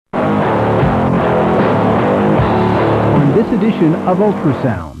this edition of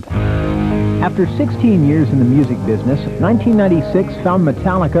Ultrasound. After 16 years in the music business, 1996 found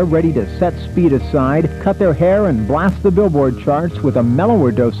Metallica ready to set speed aside, cut their hair, and blast the Billboard charts with a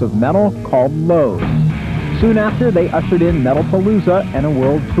mellower dose of metal called Load. Soon after, they ushered in Metalpalooza and a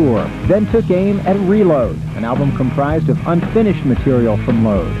world tour, then took aim at Reload, an album comprised of unfinished material from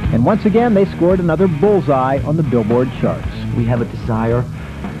Load. And once again, they scored another bullseye on the Billboard charts. We have a desire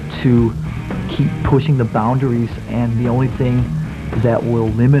to keep pushing the boundaries, and the only thing that will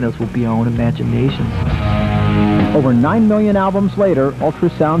limit us will be our own imaginations. Over 9 million albums later,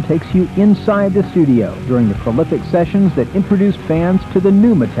 Ultrasound takes you inside the studio during the prolific sessions that introduced fans to the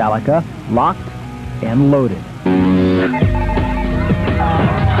new Metallica, Locked and Loaded.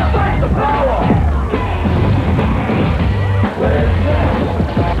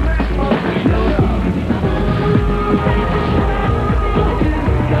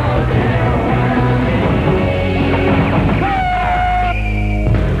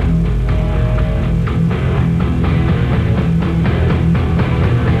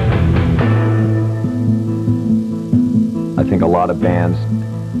 I think a lot of bands,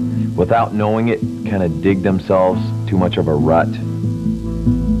 without knowing it, kind of dig themselves too much of a rut.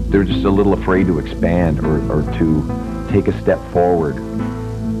 They're just a little afraid to expand or to take a step forward.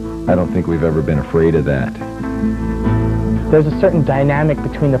 I don't think we've ever been afraid of that. There's a certain dynamic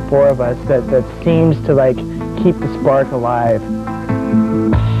between the four of us that seems to like keep the spark alive.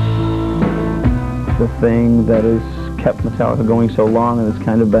 The thing that has kept Metallica going so long, and it's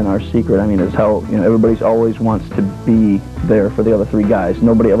kind of been our secret. I mean, is how, you know, everybody's always wants to be there for the other three guys.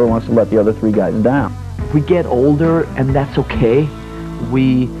 Nobody ever wants to let the other three guys down. We get older, and that's okay.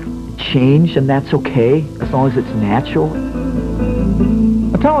 We change, and that's okay, as long as it's natural.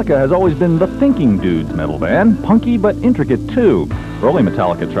 Metallica has always been the thinking dudes metal band, punky but intricate too. Early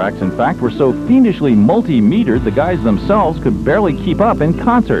Metallica tracks, in fact, were so fiendishly multi-metered the guys themselves could barely keep up in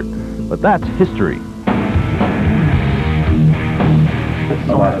concert. But that's history. The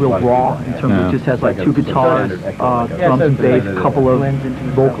song's real raw in terms of just has like two guitars, drums and bass, a couple of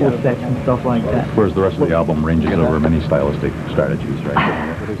vocal effects and stuff like that. Whereas the rest of the album ranges over many stylistic strategies,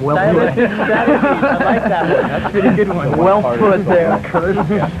 right? Well put. I like that one. That's a pretty good one. Well put there, Kurt.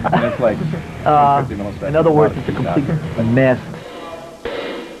 It's like In other words, it's a complete mess.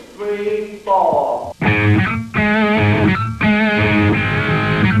 3, 4.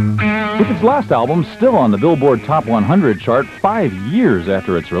 With its last album still on the Billboard Top 100 chart 5 years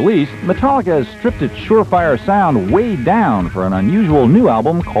after its release, Metallica has stripped its surefire sound way down for an unusual new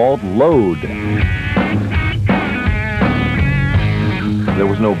album called Load. there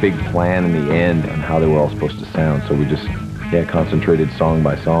was no big plan in the end on how they were all supposed to sound, so we just concentrated song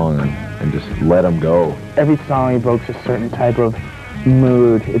by song and just let them go. Every song evokes a certain type of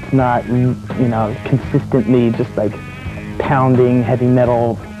mood. It's not, you know, consistently just like pounding heavy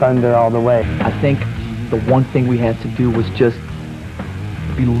metal thunder all the way. I think the one thing we had to do was just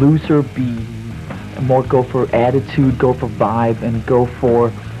be looser, be more, go for attitude, go for vibe, and go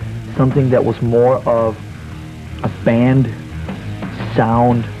for something that was more of a band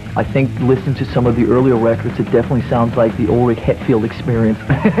sound. I think listening to some of the earlier records, it definitely sounds like the Ulrich Hetfield experience.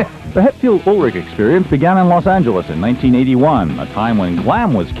 The Hetfield-Ulrich experience began in Los Angeles in 1981, a time when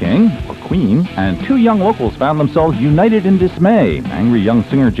glam was king, or queen, and two young locals found themselves united in dismay, angry young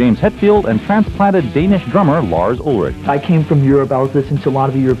singer James Hetfield and transplanted Danish drummer Lars Ulrich. I came from Europe. I was listening to a lot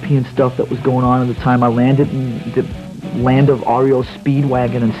of the European stuff that was going on at the time. I landed in the land of REO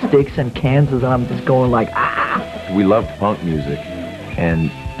Speedwagon and Styx and Kansas, and I'm just going like, ah! We loved punk music,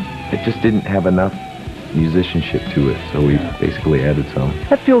 and it just didn't have enough musicianship to it, so we basically added some.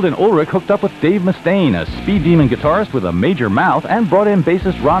 Hetfield and Ulrich hooked up with Dave Mustaine, a speed demon guitarist with a major mouth, and brought in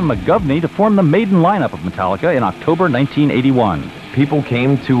bassist Ron McGovney to form the maiden lineup of Metallica in October 1981. People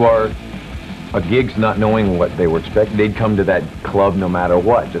came to our gigs not knowing what they were expecting. They'd come to that club no matter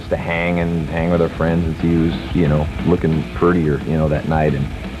what, just to hang with their friends and see who's, you know, looking prettier, you know, that night. And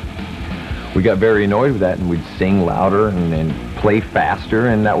we got very annoyed with that, and we'd sing louder and play faster,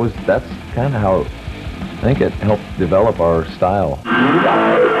 and that's kind of how I think it helped develop our style.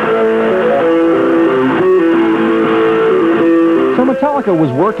 So Metallica was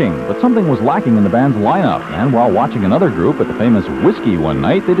working, but something was lacking in the band's lineup, and while watching another group at the famous Whiskey one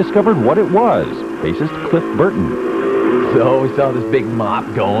night, they discovered what it was: bassist Cliff Burton. So we saw this big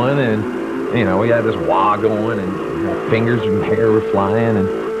mop going, and, you know, we had this wah going, and fingers and hair were flying, and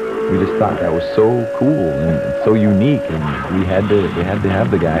we just thought that was so cool and so unique, and we had to have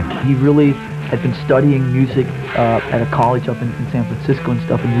the guy. He really had been studying music at a college up in San Francisco and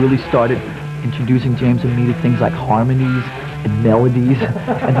stuff, and really started introducing James and me to things like harmonies and melodies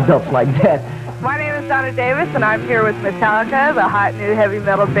and stuff like that. My name is Donna Davis, and I'm here with Metallica, the hot new heavy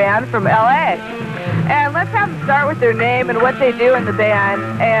metal band from LA. And let's have them start with their name and what they do in the band.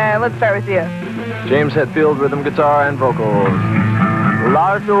 And let's start with you. James Hetfield, rhythm guitar and vocals.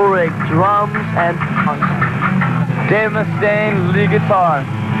 Lars Ulrich, drums and punk. Dave Mustaine, lead guitar.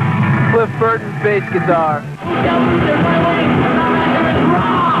 Cliff Burton, bass guitar.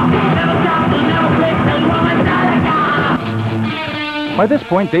 By this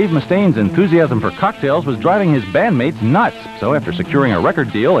point, Dave Mustaine's enthusiasm for cocktails was driving his bandmates nuts. So after securing a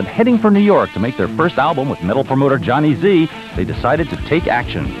record deal and heading for New York to make their first album with metal promoter Johnny Z, they decided to take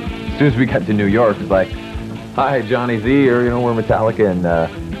action. As soon as we got to New York, it's like, hi, Johnny Z, or, we're Metallica, and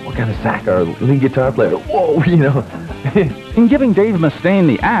what kind of sack? Our lead guitar player. Whoa, In giving Dave Mustaine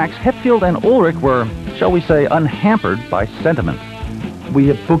the axe, Hetfield and Ulrich were, shall we say, unhampered by sentiment. We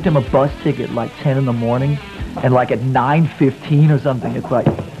had booked him a bus ticket like 10 in the morning, and like at 9:15 or something, it's like,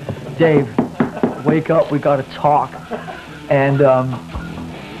 Dave, wake up, we got to talk. And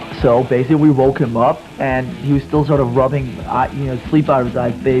so basically we woke him up, and he was still sort of rubbing, sleep out of his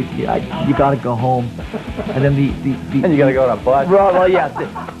eyes. Babe, you got to go home. And then and you got to go on a bus. Well, yeah,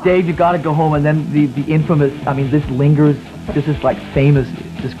 Dave, you got to go home. And then the infamous, this lingers, this is like famous,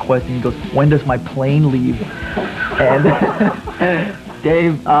 this question. He goes, when does my plane leave? And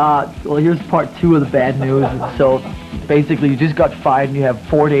Dave, well, here's part 2 of the bad news. So basically, you just got fired, and you have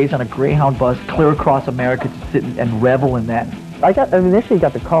 4 days on a Greyhound bus clear across America to sit and revel in that. I initially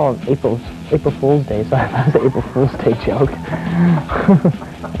got the call on April Fool's Day, so that was an April Fool's Day joke.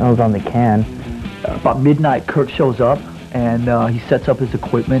 I was on the can. About midnight, Kirk shows up, and he sets up his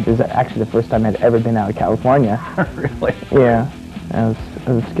equipment. It was actually the first time I'd ever been out of California. Really? Yeah. I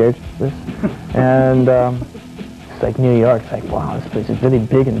was scared of this. And it's like New York. It's like, wow, this place is really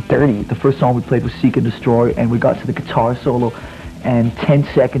big and dirty. The first song we played was Seek and Destroy, and we got to the guitar solo, and 10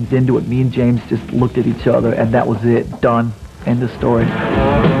 seconds into it, me and James just looked at each other, and that was it. Done. End of story.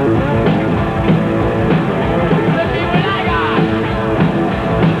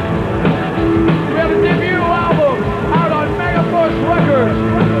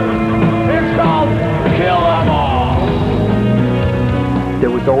 There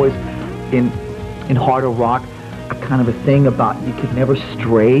was always, in harder rock, a kind of a thing about you could never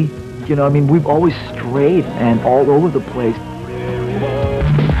stray. We've always strayed and all over the place.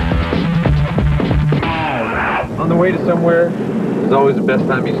 On the way to somewhere, it's always the best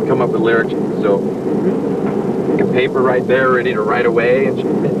time you can come up with lyrics. So, a paper right there ready to write away, and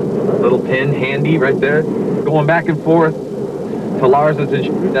a little pen handy right there. Going back and forth to Lars's,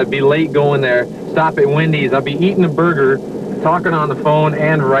 and I'd be late going there. Stop at Wendy's, I'd be eating a burger, talking on the phone,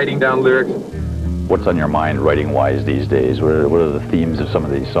 and writing down lyrics. What's on your mind writing-wise these days? What are the themes of some of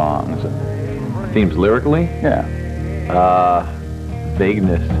these songs? Themes lyrically? Yeah.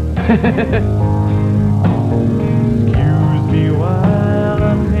 Vagueness.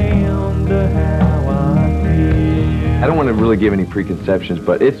 I don't want to really give any preconceptions,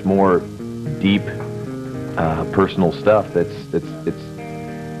 but it's more deep, personal stuff. It's.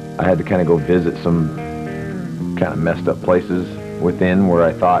 I had to kind of go visit some kind of messed up places within where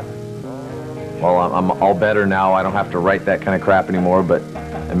I thought, well, I'm all better now. I don't have to write that kind of crap anymore. But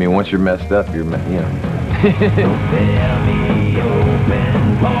once you're messed up, you're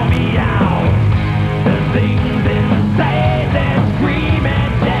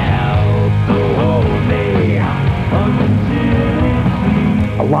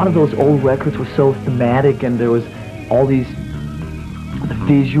A lot of those old records were so thematic, and there was all these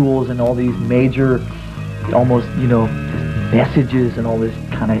visuals and all these major, almost, messages and all this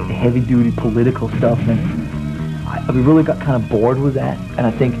kind of heavy-duty political stuff. And we really got kind of bored with that. And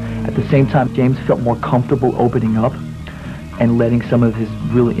I think at the same time, James felt more comfortable opening up and letting some of his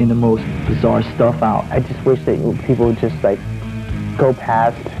really innermost bizarre stuff out. I just wish that people would just go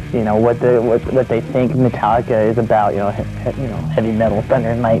past, what they think Metallica is about, heavy metal, thunder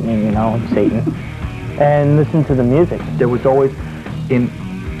and lightning, and Satan, and listen to the music. There was always, in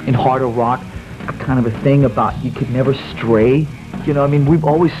harder rock, a kind of a thing about you could never stray. We've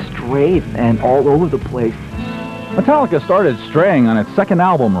always strayed and all over the place. Metallica started straying on its second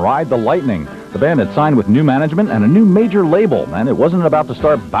album, Ride the Lightning. The band had signed with new management and a new major label, and it wasn't about to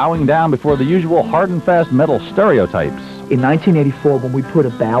start bowing down before the usual hard and fast metal stereotypes. In 1984, when we put a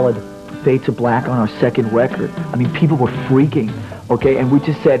ballad, Fade to Black, on our second record, people were freaking, okay? And we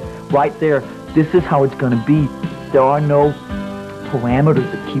just said, right there, this is how it's going to be. There are no parameters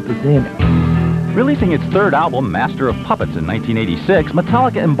that keep us in. Releasing its third album, Master of Puppets, in 1986,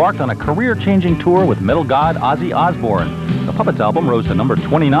 Metallica embarked on a career-changing tour with metal god Ozzy Osbourne. The Puppets album rose to number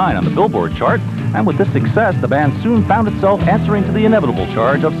 29 on the Billboard chart, and with this success, the band soon found itself answering to the inevitable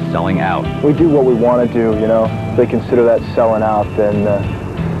charge of selling out. We do what we want to do, you know. If they consider that selling out, then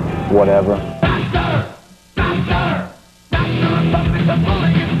whatever.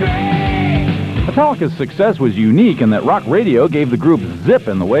 Metallica's success was unique in that rock radio gave the group zip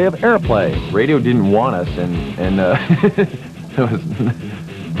in the way of airplay. Radio didn't want us, and it was,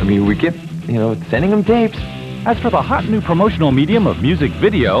 I mean, we kept, you know, sending them tapes. As for the hot new promotional medium of music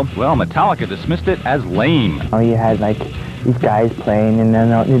video, well, Metallica dismissed it as lame. Oh, you had like these guys playing, and then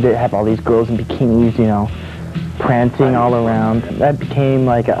they'd have all these girls in bikinis, you know, prancing all around. That became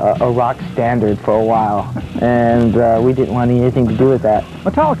like a rock standard for a while, and we didn't want anything to do with that.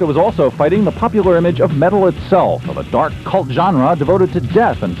 Metallica was also fighting the popular image of metal itself, of a dark cult genre devoted to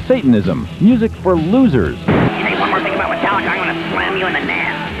death and Satanism, music for losers. You say one more thing about Metallica, I'm going to slam you in the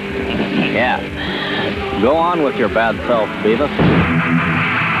nads. Yeah. Go on with your bad self, Beavis.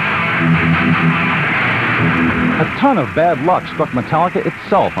 A ton of bad luck struck Metallica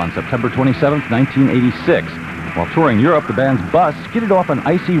itself on September 27, 1986. While touring Europe, the band's bus skidded off an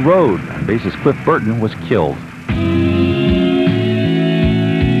icy road, and bassist Cliff Burton was killed.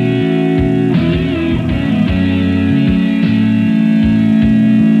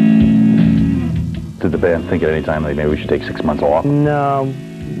 Did the band think at any time that maybe we should take 6 months off? No.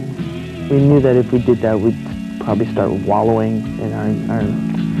 We knew that if we did that, we'd probably start wallowing in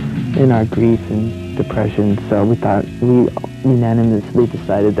our grief and depression. So we thought, we unanimously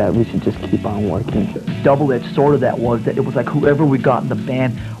decided that we should just keep on working. Double-edged sword of that was that it was like whoever we got in the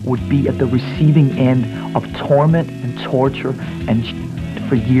band would be at the receiving end of torment and torture and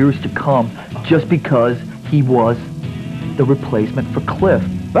for years to come, just because he was the replacement for Cliff.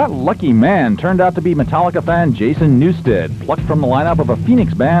 That lucky man turned out to be Metallica fan Jason Newsted, plucked from the lineup of a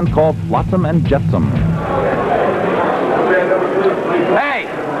Phoenix band called Flotsam and Jetsam.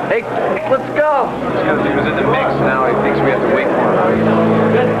 Hey, let's go. Because he was in the mix now, he thinks we have to wait for him.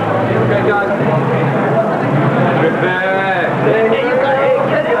 Okay, guys. Good bag.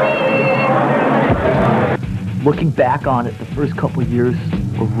 Looking back on it, the first couple of years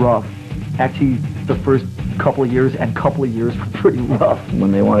were rough. Actually, the first couple of years were pretty rough.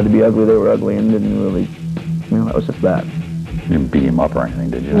 When they wanted to be ugly, they were ugly, and didn't really, you know, that was just that. You didn't beat him up or anything,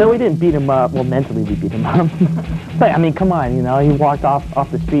 did you? No, we didn't beat him up. Well, mentally we beat him up. But, I mean, come on, you know, he walked off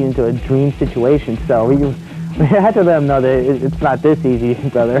the street into a dream situation, so we had to let him know that it's not this easy,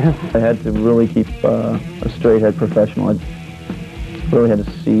 brother. I had to really keep a straight head professional. I really had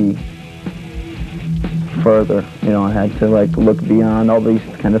to see further, you know. I had to like look beyond all these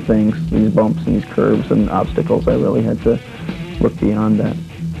kind of things, these bumps and these curves and obstacles. I really had to look beyond that.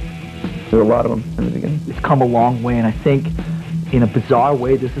 There were a lot of them in the beginning. It's come a long way, and I think in a bizarre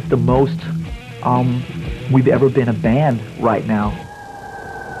way, this is the most we've ever been a band right now.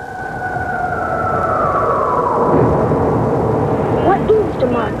 What is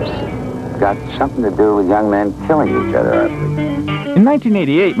democracy? It's got something to do with young men killing each other, I think. In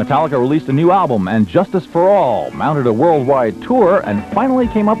 1988, Metallica released a new album, And Justice for All, mounted a worldwide tour, and finally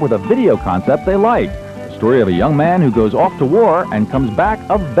came up with a video concept they liked. The story of a young man who goes off to war and comes back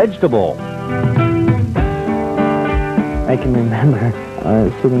a vegetable. I can remember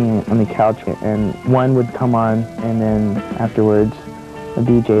sitting on the couch, and one would come on, and then afterwards, the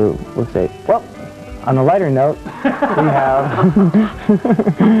DJ would say, well, on a lighter note, we have...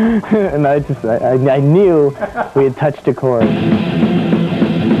 and I knew we had touched a chord.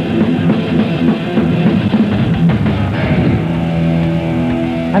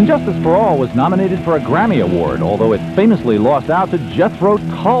 And Justice for All was nominated for a Grammy Award, although it famously lost out to Jethro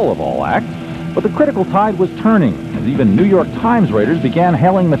Tull of all acts. But the critical tide was turning, as even New York Times writers began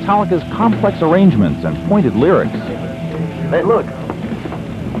hailing Metallica's complex arrangements and pointed lyrics. Hey, look.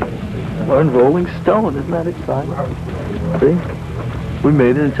 We're in Rolling Stone, isn't that exciting? See? We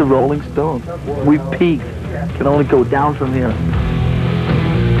made it into Rolling Stone. We peaked. Can only go down from here.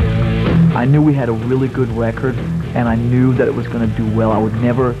 I knew we had a really good record, and I knew that it was going to do well. I would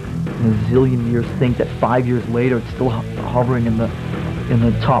never, in a zillion years, think that 5 years later it's still hovering in the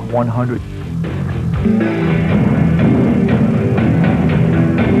top 100.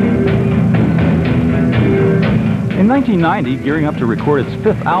 In 1990, gearing up to record its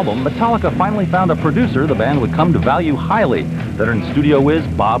fifth album, Metallica finally found a producer the band would come to value highly, veteran studio whiz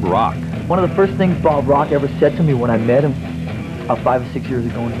Bob Rock. One of the first things Bob Rock ever said to me when I met him 5 or 6 years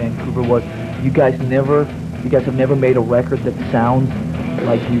ago in Vancouver was, you guys have never made a record that sounds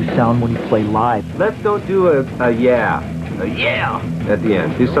like you sound when you play live. Let's don't do a yeah at the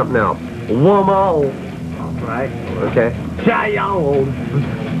end. Do something else. Woman, right? Okay. Child,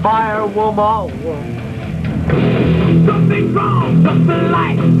 fire woman. Something's wrong, something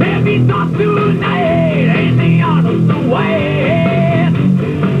like heavy thoughts tonight, ain't the honest way.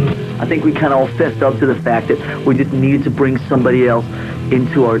 I think we kind of all fessed up to the fact that we just needed to bring somebody else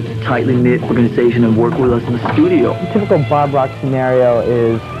into our tightly knit organization and work with us in the studio. The typical Bob Rock scenario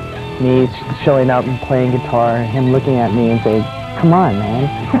is me showing up and playing guitar, him looking at me and saying, "Come on, man."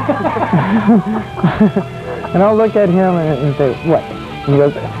 And I'll look at him and say, "What?" And he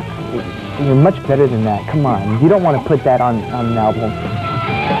goes, "You're much better than that. Come on. You don't want to put that on an album."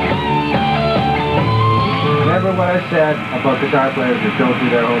 Remember what I said about guitar players that don't do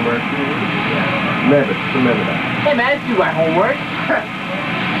their homework? Remember that. Hey man, I do my homework.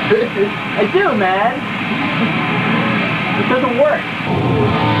 I do, man. It doesn't work.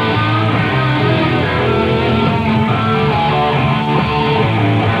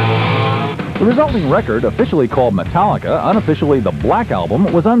 The resulting record, officially called Metallica, unofficially the Black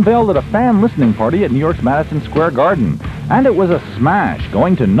Album, was unveiled at a fan listening party at New York's Madison Square Garden. And it was a smash,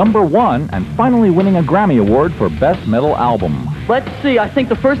 going to #1 and finally winning a Grammy Award for Best Metal Album. Let's see, I think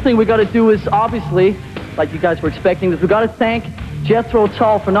the first thing we got to do is, obviously, like you guys were expecting, is we got to thank Jethro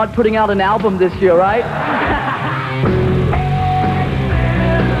Tull for not putting out an album this year, right?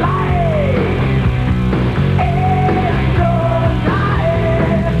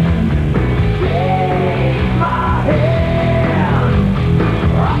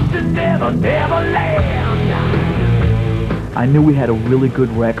 I knew we had a really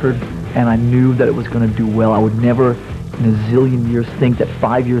good record, and I knew that it was going to do well. I would never in a zillion years think that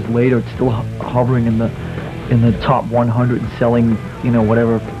 5 years later it's still hovering in the top 100 and selling, you know,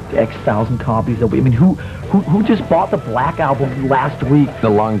 whatever X thousand copies that we. I mean, who just bought the Black Album last week? The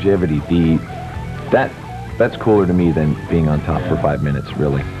longevity, that's cooler to me than being on top for 5 minutes,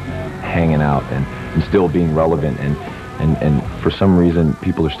 really, hanging out and still being relevant, and for some reason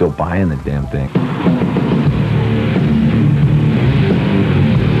people are still buying the damn thing.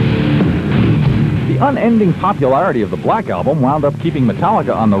 The unending popularity of the Black Album wound up keeping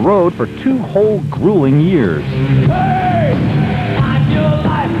Metallica on the road for 2 whole grueling years. Hey, I'm your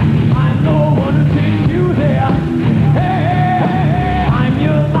life, I'm no one to take you there. Hey, I'm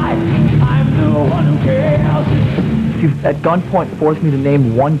your life, I'm no one who cares. If you at gunpoint forced me to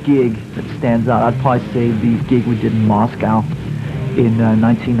name one gig that stands out, I'd probably say the gig we did in Moscow in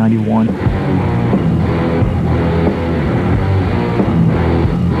 1991.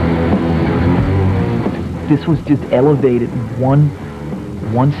 This was just elevated one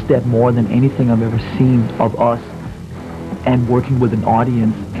step more than anything I've ever seen of us, and working with an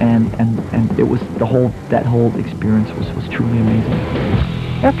audience, and it was that whole experience was truly amazing.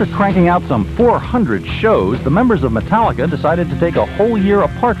 After cranking out some 400 shows, the members of Metallica decided to take a whole year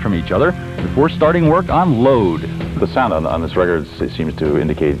apart from each other before starting work on Load. The sound on this record seems to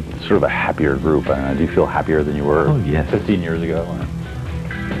indicate sort of a happier group. Do you feel happier than you were 15 years ago?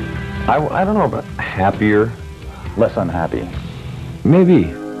 I don't know about happier. Less unhappy. Maybe.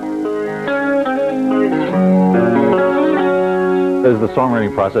 Has the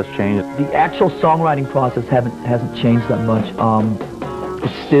songwriting process changed? The actual songwriting process hasn't changed that much.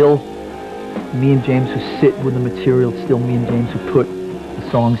 It's still me and James who sit with the material. It's still me and James who put the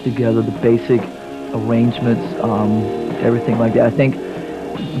songs together, the basic arrangements, everything like that. I think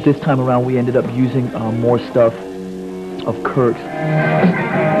this time around we ended up using more stuff of Kirk's.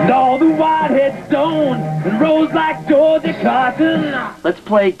 And all the whitehead stones and rose like Georgia cotton. Let's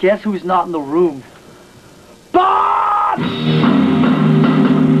play Guess Who's Not in the Room. Bob!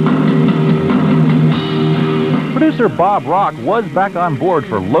 Producer Bob Rock was back on board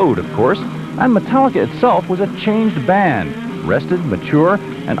for Load, of course, and Metallica itself was a changed band, rested, mature,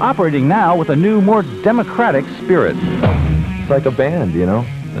 and operating now with a new, more democratic spirit. It's like a band, you know?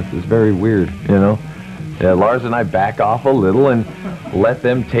 This is very weird, you know? Yeah, Lars and I back off a little and let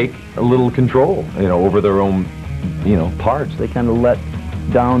them take a little control, you know, over their own, you know, parts. They kind of let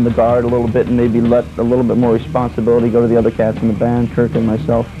down the guard a little bit and maybe let a little bit more responsibility go to the other cats in the band, Kirk and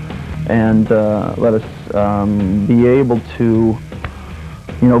myself, and let us be able to,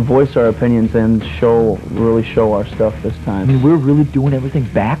 you know, voice our opinions and really show our stuff this time. I mean, we're really doing everything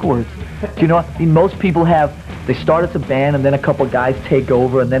backwards. Do you know, I mean, most people they start as a band and then a couple of guys take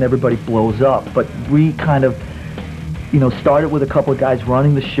over and then everybody blows up. But we kind of, you know, started with a couple of guys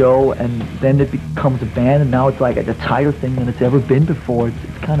running the show, and then it becomes a band, and now it's like a tighter thing than it's ever been before.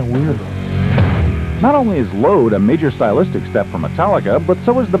 It's kind of weird. Not only is Load a major stylistic step for Metallica, but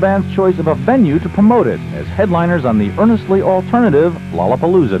so is the band's choice of a venue to promote it, as headliners on the earnestly alternative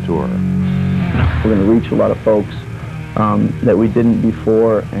Lollapalooza tour. We're going to reach a lot of folks that we didn't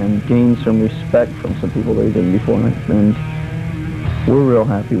before, and gain some respect from some people that we didn't before. And we're real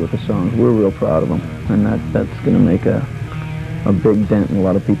happy with the songs. We're real proud of them, and that's going to make a big dent in a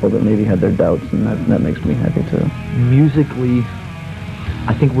lot of people that maybe had their doubts, and that makes me happy too. Musically,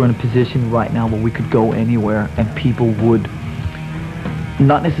 I think we're in a position right now where we could go anywhere and people would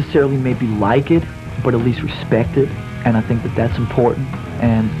not necessarily maybe like it, but at least respect it, and I think that that's important,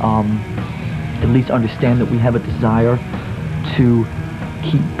 and at least understand that we have a desire to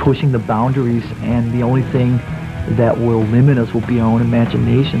keep pushing the boundaries, and the only thing that will limit us will be our own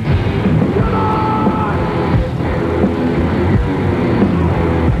imaginations.